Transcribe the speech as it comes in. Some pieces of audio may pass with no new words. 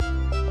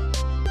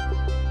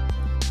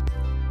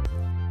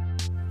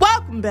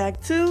Welcome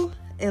back to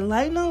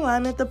Enlighten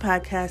Alignment, the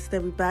podcast,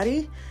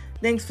 everybody.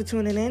 Thanks for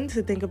tuning in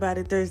to Think About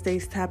It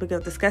Thursday's topic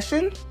of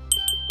discussion.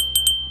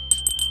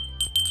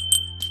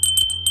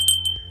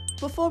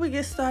 Before we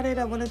get started,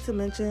 I wanted to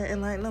mention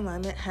Enlighten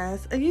Alignment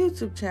has a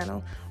YouTube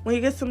channel. When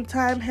you get some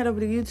time, head over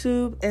to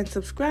YouTube and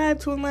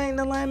subscribe to Enlighten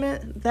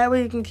Alignment. That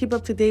way you can keep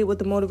up to date with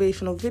the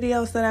motivational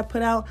videos that I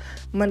put out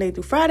Monday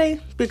through Friday,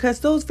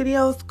 because those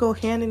videos go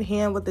hand in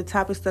hand with the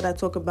topics that I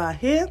talk about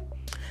here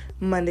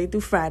Monday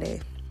through Friday.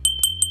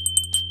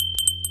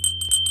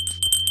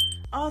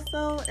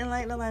 Also,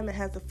 Enlighten Alignment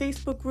has a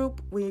Facebook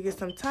group. When you get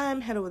some time,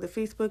 head over to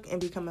Facebook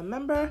and become a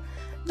member.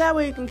 That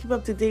way you can keep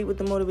up to date with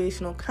the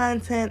motivational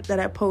content that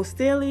I post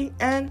daily,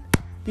 and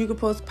you can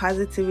post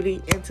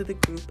positivity into the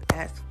group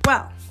as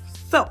well.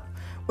 So,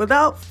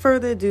 without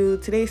further ado,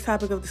 today's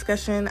topic of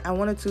discussion, I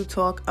wanted to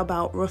talk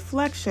about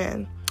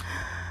reflection.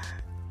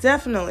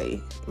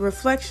 Definitely,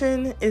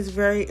 reflection is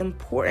very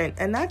important,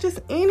 and not just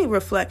any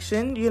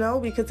reflection,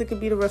 because it could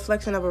be the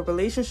reflection of a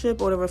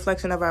relationship or the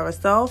reflection of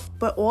ourselves,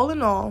 but all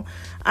in all,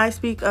 I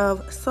speak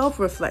of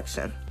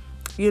self-reflection,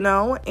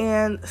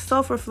 and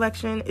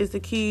self-reflection is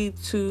the key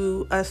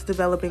to us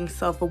developing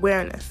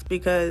self-awareness,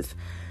 because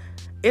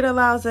it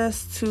allows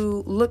us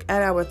to look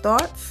at our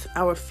thoughts,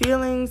 our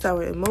feelings,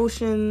 our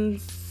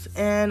emotions,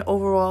 and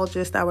overall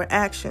just our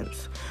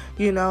actions,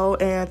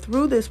 and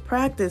through this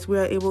practice, we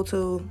are able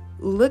to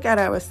look at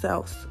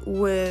ourselves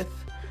with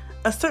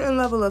a certain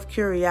level of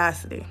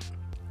curiosity.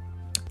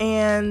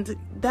 And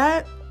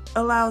that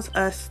allows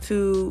us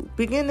to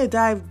begin to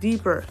dive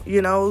deeper.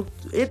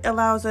 It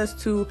allows us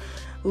to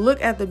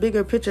look at the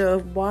bigger picture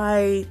of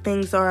why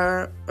things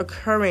are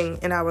occurring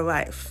in our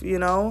life,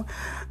 and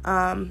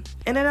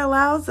it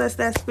allows us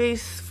that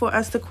space for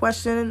us to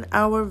question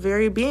our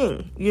very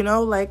being,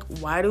 like,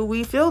 why do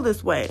we feel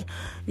this way?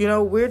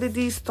 Where did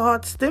these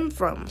thoughts stem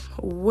from?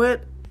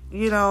 What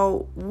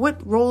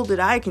role did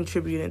I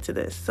contribute into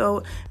this?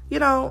 So,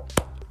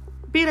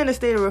 being in a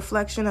state of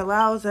reflection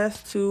allows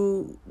us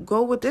to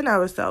go within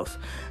ourselves,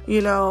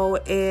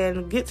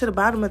 and get to the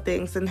bottom of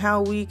things and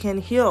how we can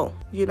heal,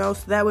 so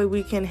that way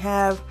we can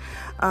have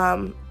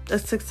a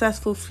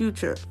successful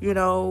future,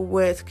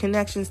 with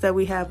connections that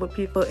we have with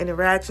people,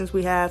 interactions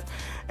we have,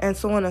 and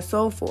so on and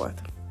so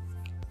forth.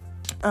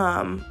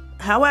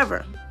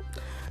 However,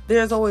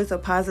 there's always a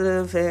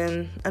positive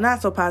and a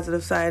not so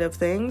positive side of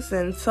things,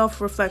 and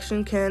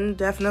self-reflection can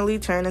definitely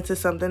turn into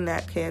something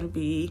that can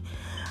be,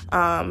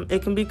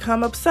 it can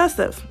become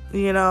obsessive,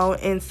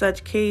 in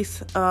such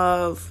case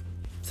of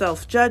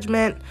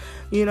self-judgment.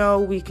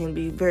 We can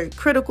be very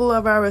critical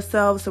of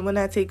ourselves, and when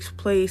that takes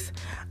place,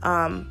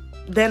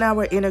 then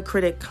our inner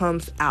critic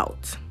comes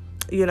out,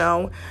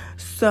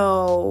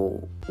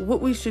 So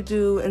what we should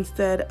do,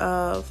 instead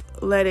of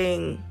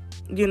letting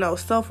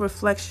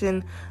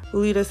self-reflection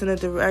lead us in a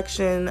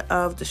direction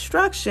of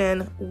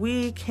destruction,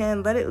 we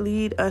can let it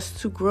lead us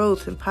to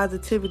growth and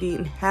positivity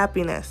and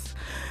happiness.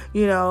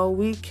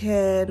 We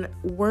can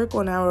work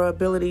on our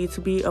ability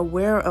to be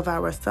aware of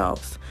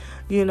ourselves,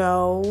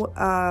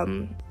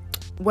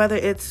 whether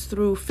it's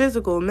through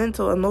physical,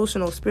 mental,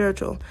 emotional,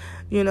 spiritual.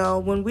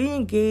 When we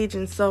engage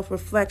in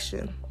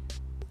self-reflection,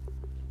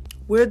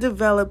 we're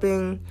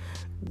developing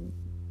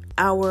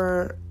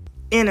our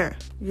inner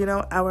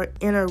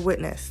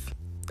witness,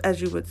 as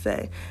you would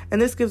say.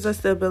 And this gives us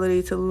the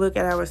ability to look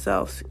at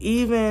ourselves,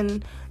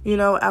 even,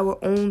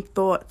 our own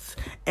thoughts.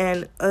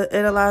 And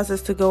it allows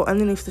us to go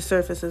underneath the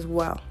surface as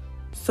well.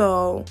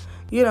 So,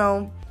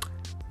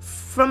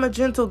 from a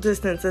gentle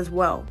distance as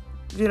well,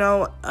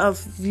 of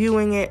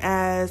viewing it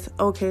as,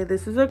 okay,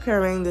 this is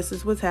occurring, this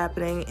is what's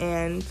happening,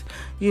 and,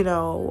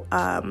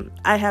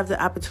 I have the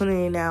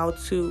opportunity now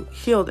to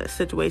heal this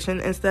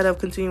situation instead of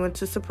continuing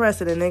to suppress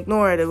it and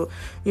ignore it, or,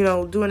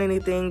 doing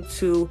anything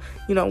to,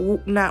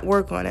 not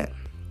work on it.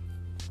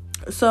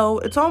 So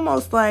it's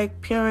almost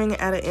like peering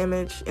at an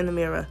image in the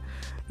mirror,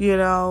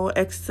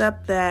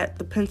 except that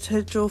the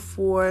potential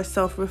for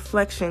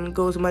self-reflection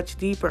goes much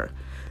deeper,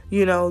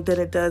 than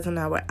it does in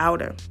our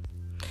outer.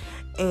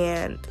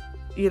 And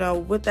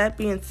with that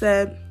being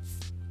said,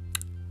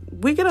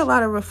 we get a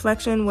lot of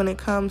reflection when it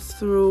comes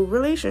through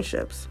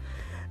relationships,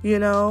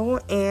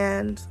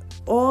 and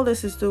all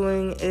this is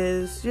doing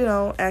is,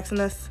 asking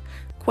us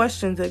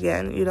questions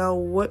again,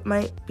 what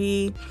might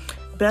be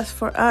best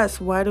for us?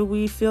 Why do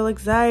we feel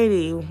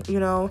anxiety?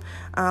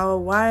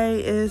 Why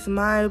is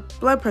my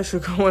blood pressure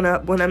going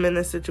up when I'm in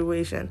this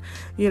situation?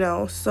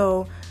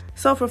 So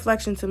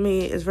self-reflection to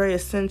me is very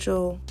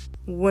essential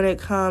when it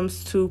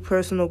comes to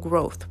personal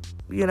growth,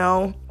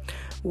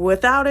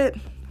 Without it,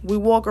 we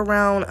walk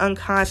around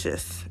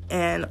unconscious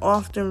and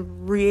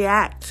often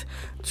react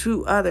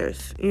to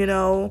others,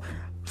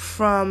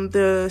 from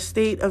the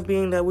state of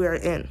being that we are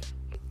in.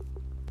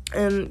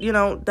 And,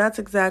 that's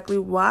exactly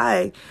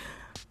why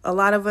a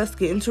lot of us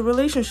get into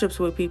relationships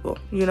with people,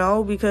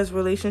 because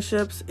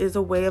relationships is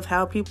a way of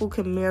how people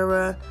can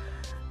mirror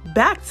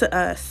back to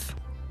us,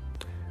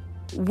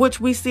 which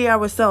we see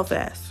ourselves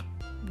as,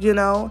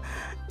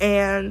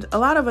 And a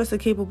lot of us are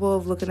capable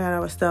of looking at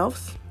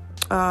ourselves.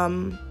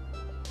 And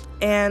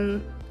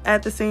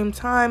at the same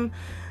time,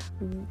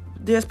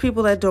 there's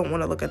people that don't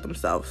want to look at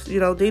themselves.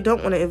 They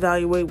don't want to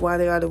evaluate why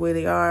they are the way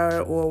they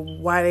are, or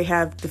why they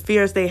have the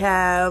fears they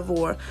have,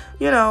 or,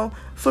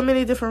 for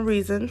many different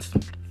reasons.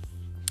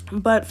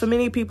 But for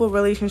many people,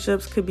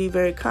 relationships could be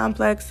very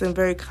complex and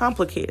very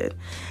complicated.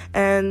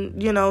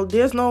 And,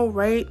 there's no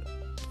right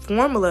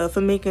formula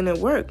for making it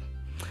work.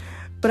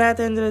 But at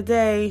the end of the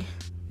day,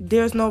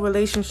 there's no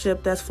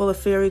relationship that's full of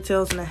fairy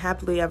tales and a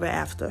happily ever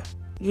after.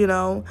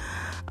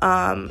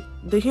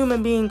 The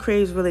human being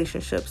craves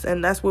relationships,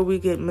 and that's where we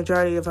get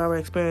majority of our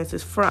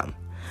experiences from.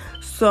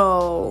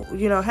 So,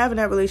 having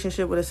that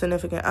relationship with a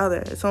significant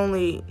other, it's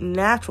only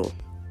natural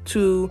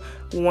to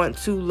want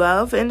to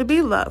love and to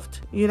be loved.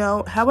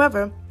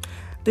 However,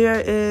 there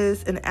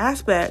is an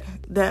aspect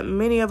that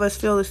many of us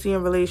fail to see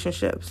in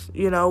relationships,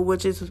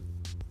 which is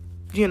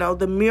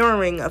the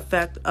mirroring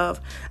effect of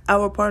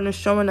our partner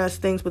showing us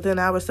things within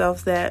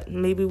ourselves that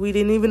maybe we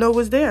didn't even know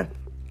was there.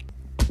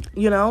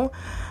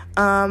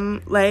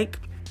 Like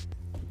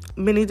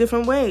many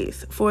different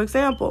ways. For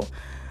example,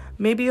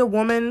 maybe a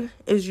woman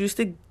is used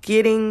to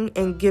getting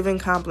and giving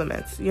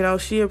compliments.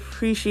 She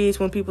appreciates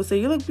when people say,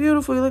 you look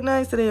beautiful, you look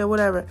nice today, or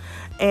whatever.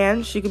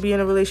 And she could be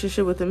in a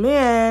relationship with a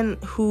man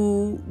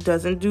who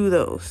doesn't do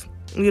those.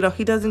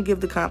 He doesn't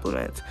give the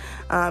compliments.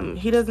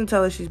 He doesn't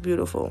tell her she's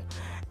beautiful.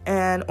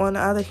 And on the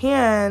other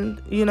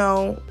hand,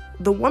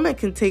 the woman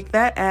can take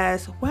that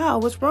as, wow,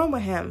 what's wrong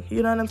with him?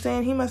 You know what I'm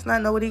saying? He must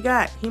not know what he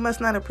got. He must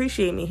not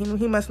appreciate me.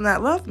 He must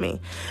not love me.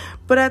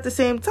 But at the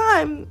same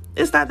time,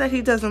 it's not that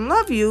he doesn't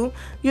love you.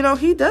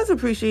 He does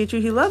appreciate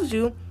you. He loves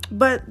you.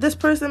 But this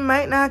person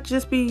might not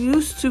just be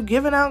used to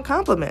giving out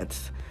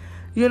compliments.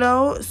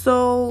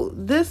 So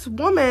this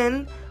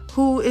woman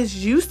who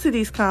is used to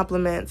these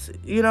compliments,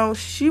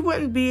 she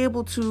wouldn't be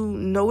able to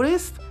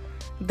notice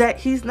that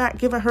he's not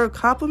giving her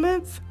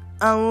compliments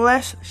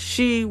unless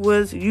she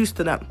was used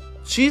to them.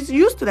 She's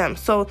used to them,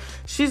 so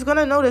she's going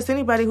to notice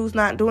anybody who's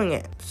not doing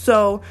it.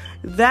 So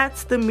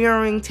that's the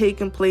mirroring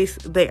taking place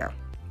there.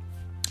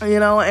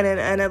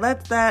 And it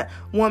lets that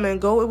woman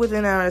go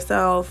within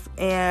herself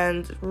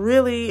and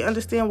really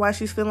understand why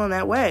she's feeling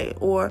that way.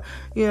 Or,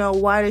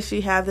 why does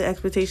she have the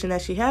expectation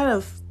that she had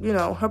of,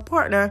 her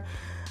partner?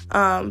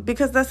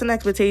 Because that's an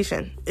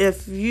expectation.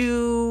 If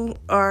you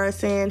are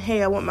saying,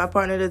 hey, I want my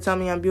partner to tell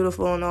me I'm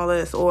beautiful and all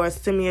this, or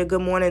send me a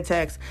good morning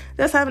text,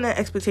 that's having an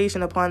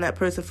expectation upon that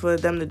person for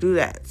them to do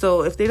that.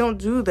 So if they don't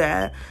do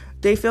that,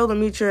 they fail to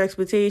meet your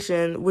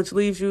expectation, which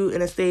leaves you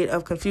in a state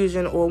of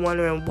confusion or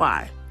wondering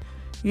why.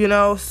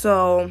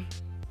 So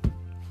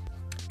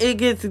it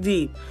gets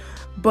deep.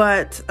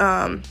 But,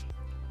 and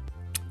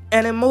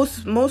in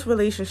most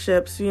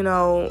relationships,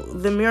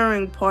 the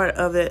mirroring part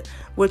of it,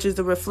 which is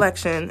the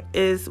reflection,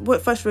 is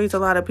what frustrates a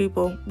lot of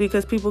people,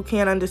 because people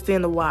can't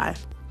understand the why.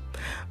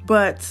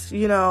 But,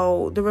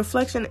 the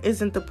reflection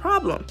isn't the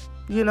problem.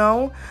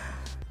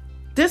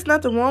 There's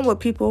nothing wrong with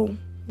people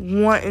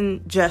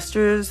wanting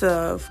gestures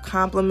of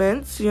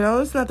compliments.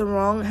 There's nothing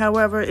wrong.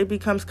 However, it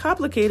becomes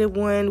complicated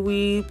when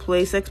we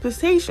place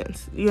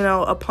expectations,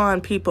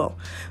 upon people.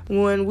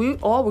 When we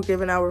all were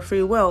given our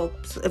free will.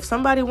 If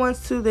somebody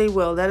wants to, they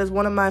will. That is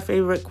one of my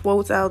favorite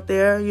quotes out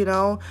there,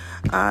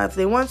 if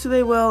they want to,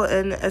 they will.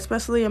 And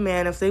especially a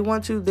man, if they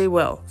want to, they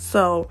will.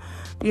 So,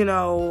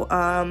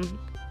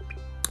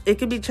 it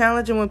can be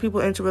challenging when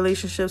people enter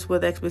relationships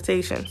with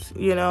expectations,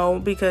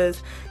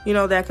 because,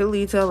 that could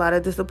lead to a lot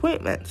of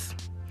disappointments.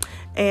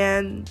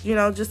 And,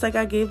 just like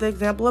I gave the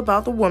example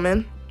about the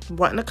woman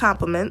wanting the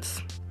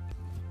compliments,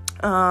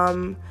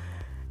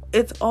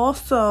 it's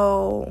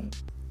also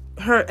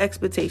her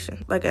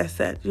expectation. Like I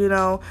said,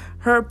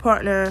 her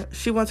partner,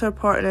 she wants her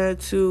partner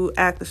to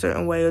act a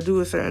certain way or do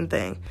a certain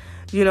thing,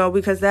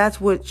 because that's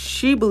what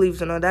she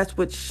believes in, or that's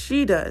what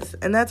she does.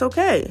 And that's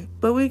okay.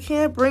 But we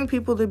can't bring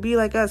people to be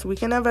like us. We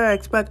can never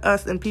expect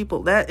us and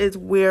people. That is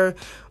where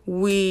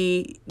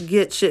we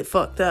get shit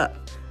fucked up,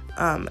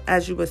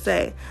 as you would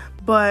say.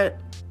 But,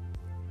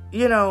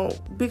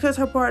 because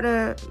her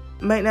partner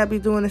might not be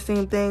doing the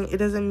same thing, it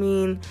doesn't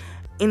mean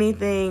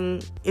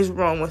anything is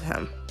wrong with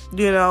him.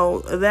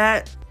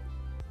 That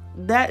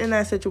in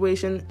that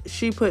situation,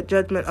 she put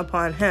judgment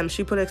upon him.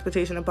 She put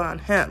expectation upon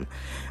him,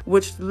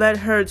 which led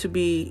her to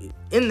be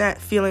in that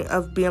feeling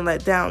of being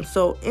let down.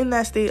 So in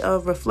that state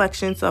of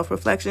reflection,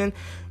 self-reflection,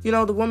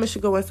 the woman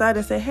should go inside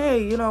and say,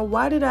 hey,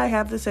 why did I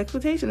have this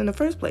expectation in the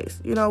first place?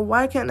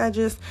 Why can't I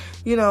just,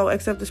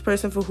 accept this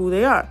person for who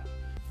they are?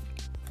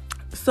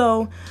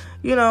 So,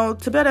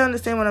 to better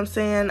understand what I'm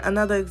saying,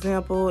 another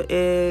example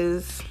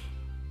is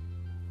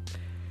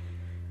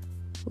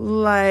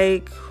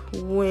like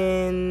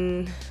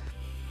when,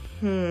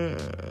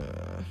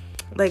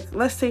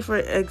 let's say for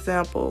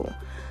example,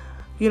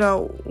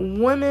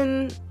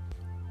 women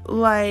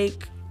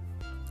like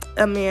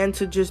a man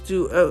to just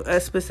do a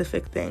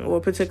specific thing or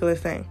a particular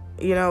thing.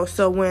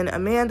 So when a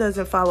man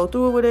doesn't follow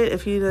through with it,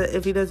 if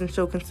he doesn't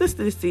show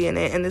consistency in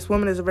it, and this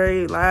woman is a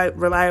very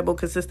reliable,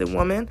 consistent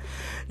woman,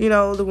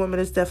 the woman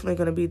is definitely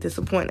going to be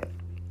disappointed.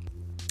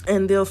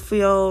 and they'll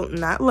feel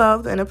not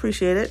loved and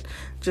appreciated,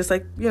 just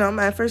like,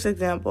 my first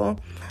example.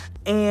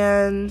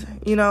 And,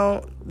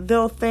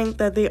 they'll think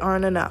that they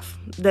aren't enough,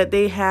 that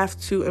they have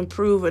to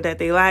improve, or that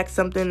they lack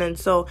something. And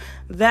so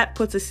that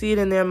puts a seed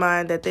in their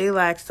mind that they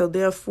lack. So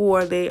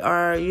therefore they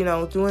are,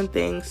 doing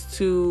things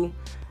to,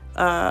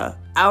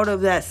 out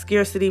of that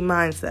scarcity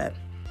mindset,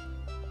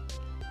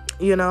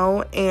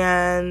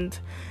 and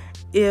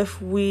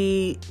if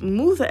we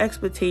move the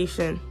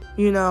expectation,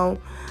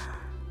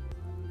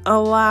 a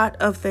lot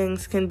of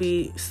things can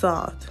be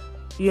solved,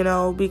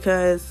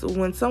 because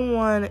when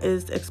someone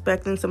is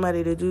expecting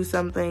somebody to do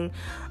something,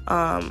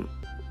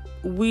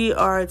 we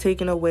are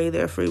taking away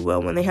their free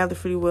will when they have the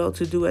free will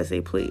to do as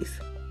they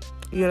please,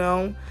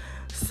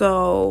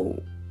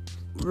 So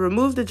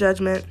remove the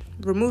judgment,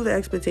 remove the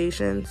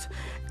expectations,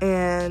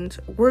 and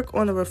work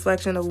on the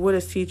reflection of what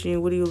it's teaching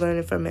you. What are you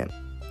learning from it?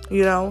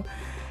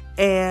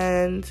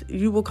 And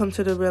you will come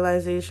to the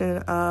realization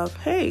of,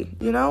 hey,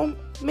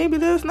 maybe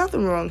there's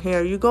nothing wrong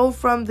here. You go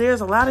from there's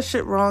a lot of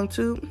shit wrong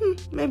to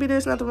maybe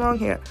there's nothing wrong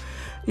here.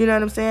 You know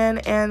what I'm saying?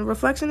 And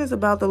reflection is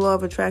about the law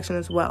of attraction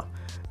as well.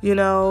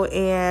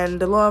 And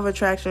the law of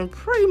attraction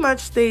pretty much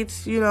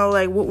states,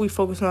 like what we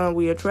focus on,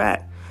 we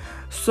attract.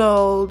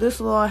 So this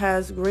law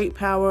has great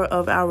power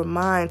of our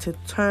mind to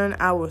turn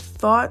our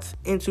thoughts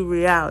into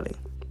reality.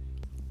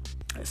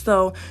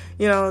 So,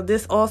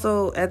 this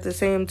also at the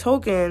same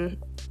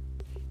token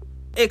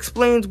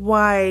explains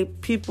why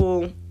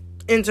people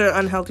enter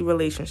unhealthy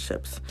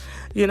relationships,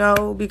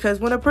 because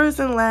when a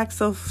person lacks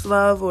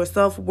self-love or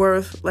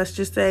self-worth, let's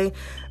just say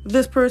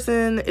this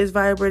person is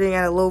vibrating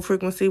at a low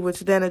frequency,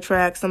 which then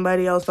attracts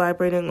somebody else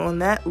vibrating on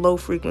that low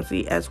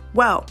frequency as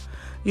well,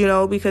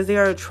 because they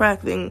are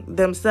attracting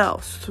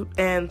themselves,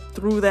 and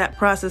through that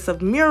process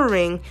of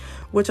mirroring,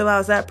 which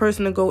allows that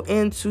person to go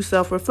into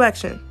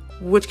self-reflection,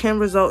 which can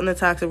result in a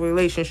toxic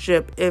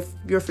relationship if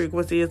your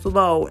frequency is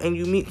low and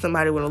you meet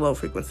somebody with a low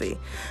frequency.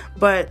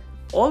 But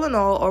all in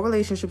all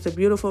relationships are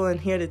beautiful and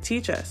here to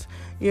teach us,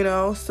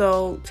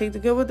 so take the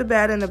good with the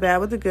bad and the bad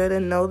with the good,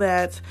 and know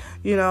that,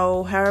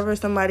 however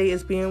somebody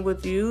is being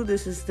with you,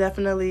 this is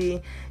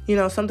definitely,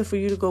 something for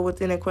you to go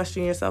within and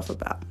question yourself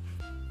about.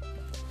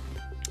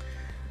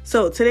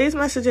 So today's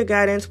message of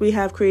guidance, we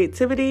have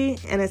creativity,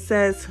 and it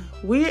says,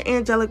 we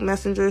angelic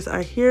messengers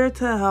are here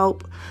to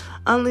help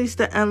unleash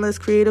the endless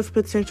creative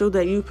potential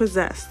that you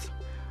possess.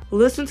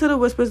 Listen to the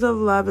whispers of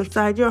love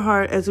inside your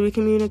heart as we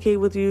communicate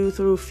with you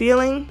through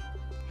feeling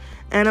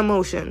and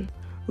emotion.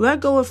 Let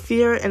go of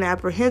fear and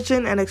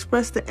apprehension and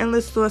express the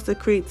endless source of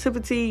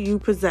creativity you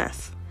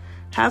possess.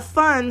 Have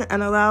fun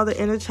and allow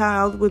the inner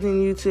child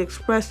within you to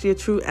express your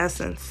true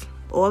essence.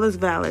 All is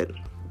valid.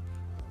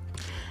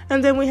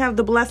 And then we have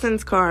the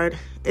blessings card.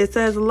 It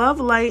says, love,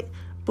 light,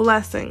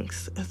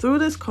 blessings. Through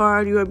this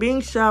card, you are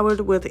being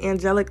showered with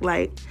angelic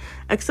light.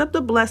 Accept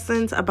the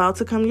blessings about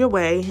to come your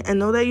way and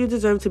know that you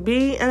deserve to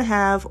be and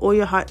have all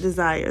your heart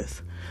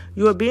desires.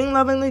 You are being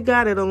lovingly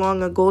guided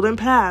along a golden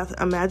path,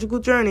 a magical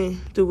journey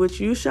through which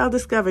you shall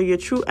discover your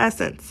true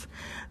essence.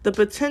 The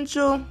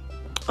potential...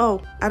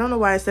 Oh, I don't know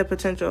why I said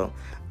potential,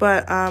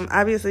 but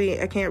obviously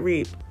I can't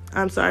read.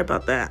 I'm sorry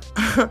about that.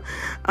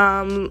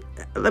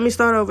 Let me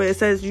start over. It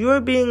says, you are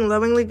being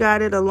lovingly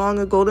guided along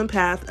a golden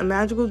path, a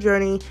magical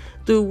journey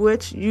through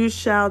which you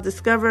shall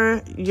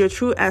discover your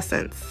true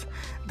essence,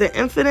 the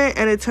infinite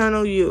and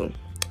eternal you.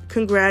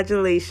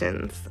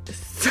 Congratulations.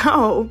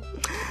 So,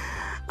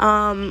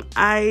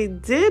 I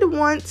did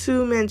want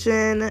to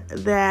mention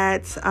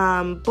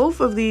that both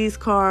of these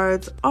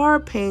cards are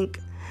pink,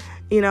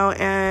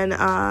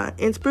 and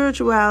in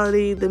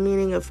spirituality, the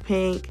meaning of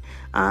pink,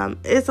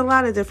 it's a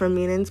lot of different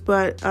meanings,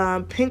 but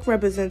pink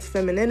represents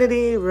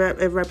femininity, it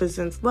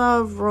represents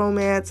love,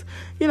 romance.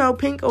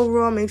 Pink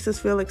overall makes us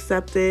feel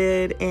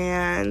accepted,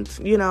 and,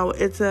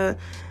 it's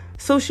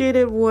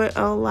associated with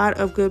a lot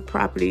of good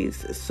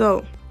properties.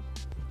 So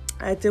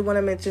I did want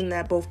to mention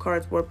that both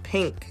cards were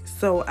pink.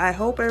 So I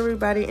hope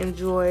everybody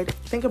enjoyed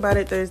Think About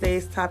It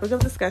Thursday's topic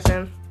of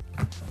discussion.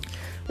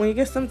 When you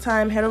get some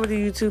time, head over to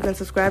YouTube and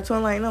subscribe to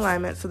Enlightened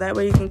Alignment, so that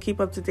way you can keep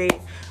up to date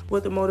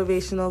with the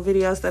motivational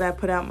videos that I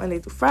put out Monday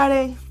through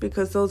Friday,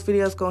 because those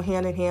videos go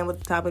hand in hand with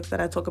the topics that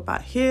I talk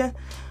about here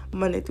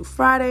Monday through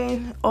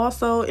Friday.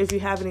 Also, if you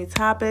have any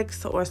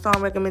topics or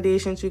song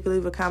recommendations, you can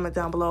leave a comment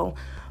down below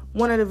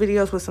one of the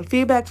videos with some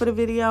feedback for the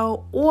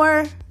video,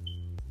 or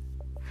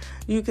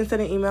you can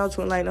send an email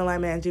to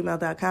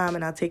enlightenedalignment@gmail.com,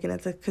 and I'll take it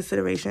into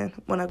consideration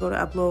when I go to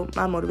upload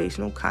my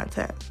motivational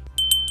content.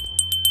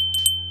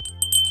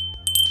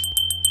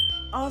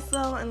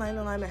 Also, Enlightened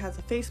Alignment has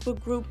a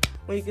Facebook group.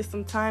 When you get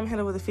some time, head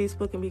over to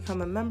Facebook and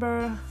become a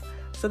member.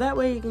 So that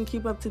way you can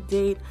keep up to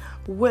date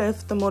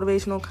with the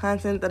motivational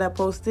content that I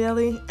post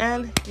daily,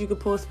 and you can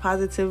post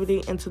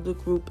positivity into the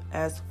group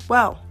as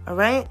well. All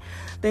right?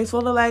 Thanks for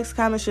all the likes,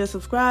 comments, shares,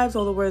 subscribes,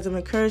 all the words of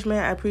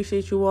encouragement. I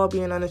appreciate you all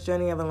being on this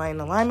journey of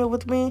Enlightened Alignment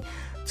with me.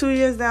 2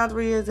 years down,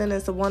 3 years in,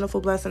 it's a wonderful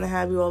blessing to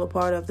have you all a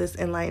part of this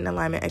Enlightened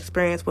Alignment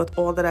experience with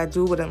all that I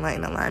do with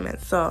Enlightened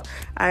Alignment. So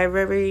I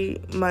very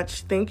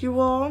much thank you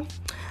all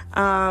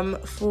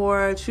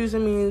for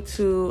choosing me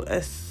to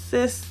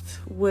assist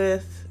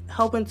with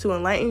helping to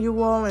enlighten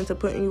you all and to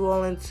putting you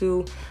all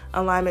into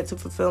alignment to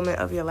fulfillment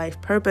of your life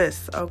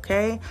purpose,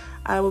 okay?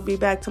 I will be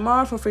back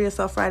tomorrow for Free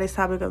Yourself Friday's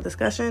topic of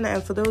discussion.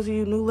 And for those of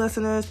you new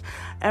listeners,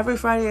 every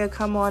Friday I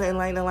come on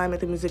Enlighten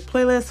Alignment, the music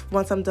playlist,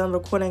 once I'm done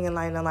recording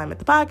Enlighten Alignment,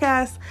 the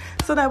podcast.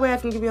 So that way I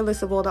can give you a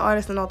list of all the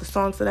artists and all the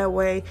songs. So that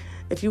way,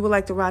 if you would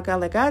like to rock out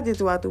like I did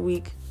throughout the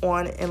week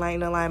on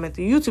Enlighten Alignment,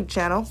 the YouTube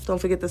channel, don't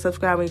forget to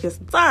subscribe when you get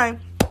some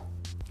time.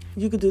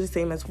 You could do the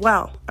same as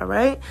well, all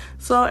right?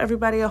 So,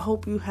 everybody, I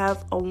hope you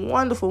have a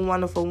wonderful,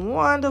 wonderful,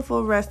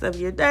 wonderful rest of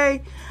your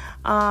day.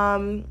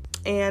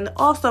 And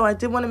also, I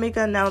did want to make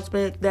an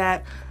announcement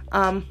that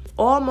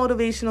all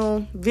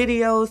motivational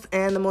videos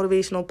and the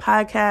motivational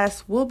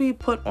podcast will be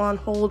put on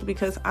hold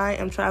because I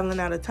am traveling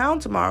out of town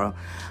tomorrow.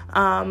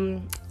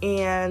 And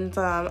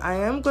I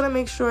am going to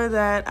make sure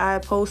that I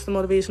post the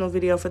motivational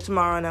video for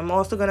tomorrow, and I'm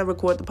also going to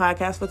record the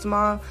podcast for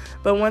tomorrow.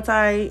 But once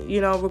I,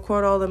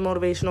 record all the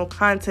motivational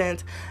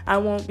content, I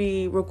won't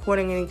be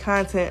recording any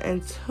content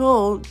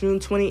until June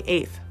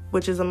 28th,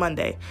 which is a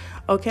Monday.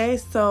 Okay,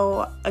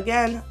 so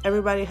again,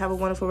 everybody have a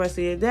wonderful rest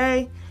of your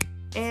day,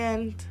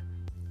 and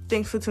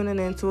thanks for tuning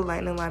in to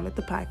Enlighten Alignment,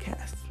 the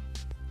podcast.